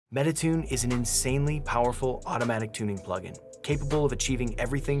MetaTune is an insanely powerful automatic tuning plugin, capable of achieving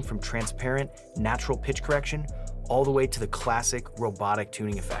everything from transparent, natural pitch correction all the way to the classic robotic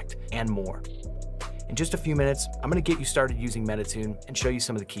tuning effect, and more. In just a few minutes, I'm going to get you started using MetaTune and show you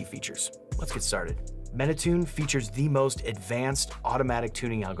some of the key features. Let's get started. MetaTune features the most advanced automatic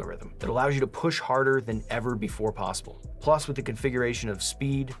tuning algorithm that allows you to push harder than ever before possible. Plus, with the configuration of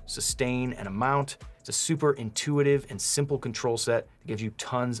speed, sustain, and amount, it's a super intuitive and simple control set that gives you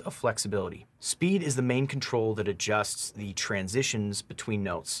tons of flexibility. Speed is the main control that adjusts the transitions between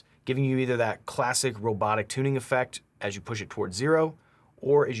notes, giving you either that classic robotic tuning effect as you push it towards 0,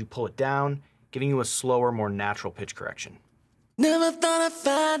 or as you pull it down, giving you a slower, more natural pitch correction. Never thought I'd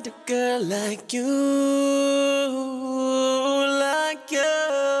find a girl like you.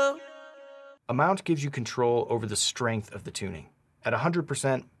 Amount gives you control over the strength of the tuning. At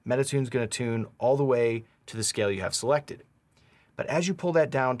 100%, MetaTune's going to tune all the way to the scale you have selected. But as you pull that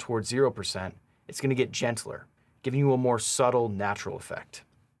down towards 0%, it's going to get gentler, giving you a more subtle, natural effect.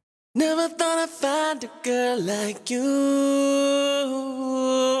 Never thought I'd find a girl like you.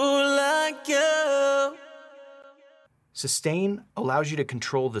 Sustain allows you to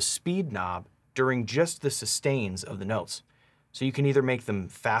control the speed knob during just the sustains of the notes. So you can either make them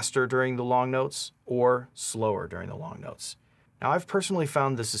faster during the long notes or slower during the long notes. Now, I've personally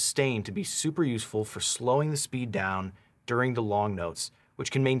found the sustain to be super useful for slowing the speed down during the long notes,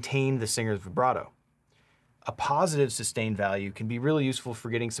 which can maintain the singer's vibrato. A positive sustain value can be really useful for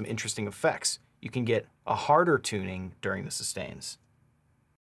getting some interesting effects. You can get a harder tuning during the sustains.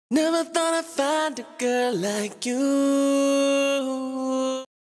 Never thought I'd find a girl like you.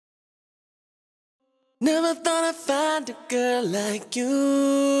 Never thought I'd find a girl like you.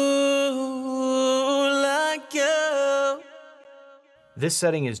 This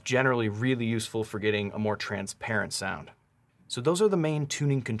setting is generally really useful for getting a more transparent sound. So those are the main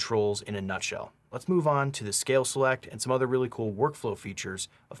tuning controls in a nutshell. Let's move on to the scale select and some other really cool workflow features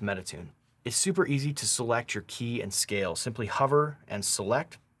of MetaTune. It's super easy to select your key and scale. Simply hover and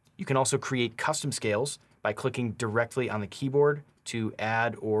select. You can also create custom scales by clicking directly on the keyboard to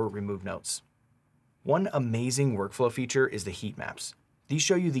add or remove notes. One amazing workflow feature is the heat maps. These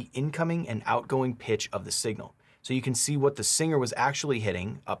show you the incoming and outgoing pitch of the signal, so you can see what the singer was actually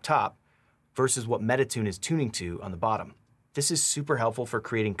hitting up top versus what MetaTune is tuning to on the bottom. This is super helpful for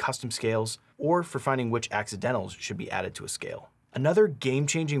creating custom scales or for finding which accidentals should be added to a scale. Another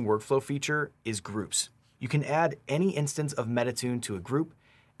game-changing workflow feature is groups. You can add any instance of MetaTune to a group,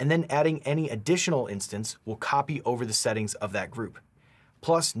 and then adding any additional instance will copy over the settings of that group.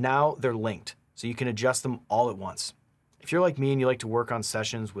 Plus, now they're linked, so you can adjust them all at once. If you're like me and you like to work on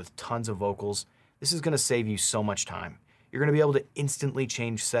sessions with tons of vocals, this is going to save you so much time. You're going to be able to instantly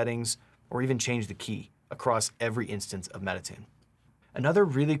change settings or even change the key across every instance of MetaTune. Another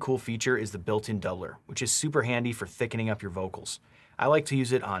really cool feature is the built-in doubler, which is super handy for thickening up your vocals. I like to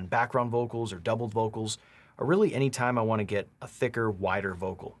use it on background vocals or doubled vocals, or really anytime I want to get a thicker, wider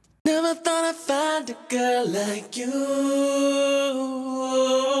vocal. Never thought I'd find a girl like you.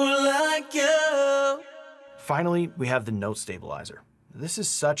 Finally, we have the note stabilizer. This is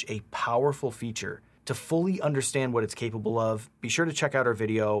such a powerful feature. To fully understand what it's capable of, be sure to check out our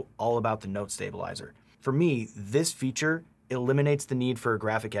video all about the note stabilizer. For me, this feature eliminates the need for a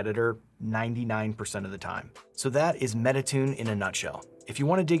graphic editor 99% of the time. So that is MetaTune in a nutshell. If you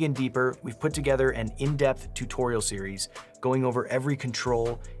want to dig in deeper, we've put together an in-depth tutorial series going over every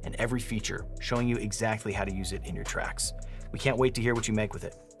control and every feature, showing you exactly how to use it in your tracks. We can't wait to hear what you make with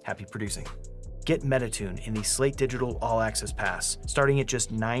it. Happy producing. Get MetaTune in the Slate Digital All Access Pass, starting at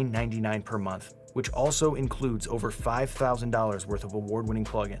just $9.99 per month, which also includes over $5,000 worth of award-winning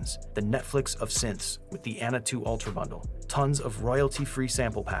plugins, the Netflix of synths with the Anna 2 Ultra Bundle, tons of royalty-free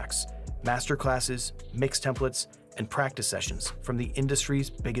sample packs, masterclasses, mix templates, and practice sessions from the industry's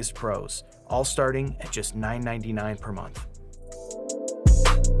biggest pros, all starting at just $9.99 per month.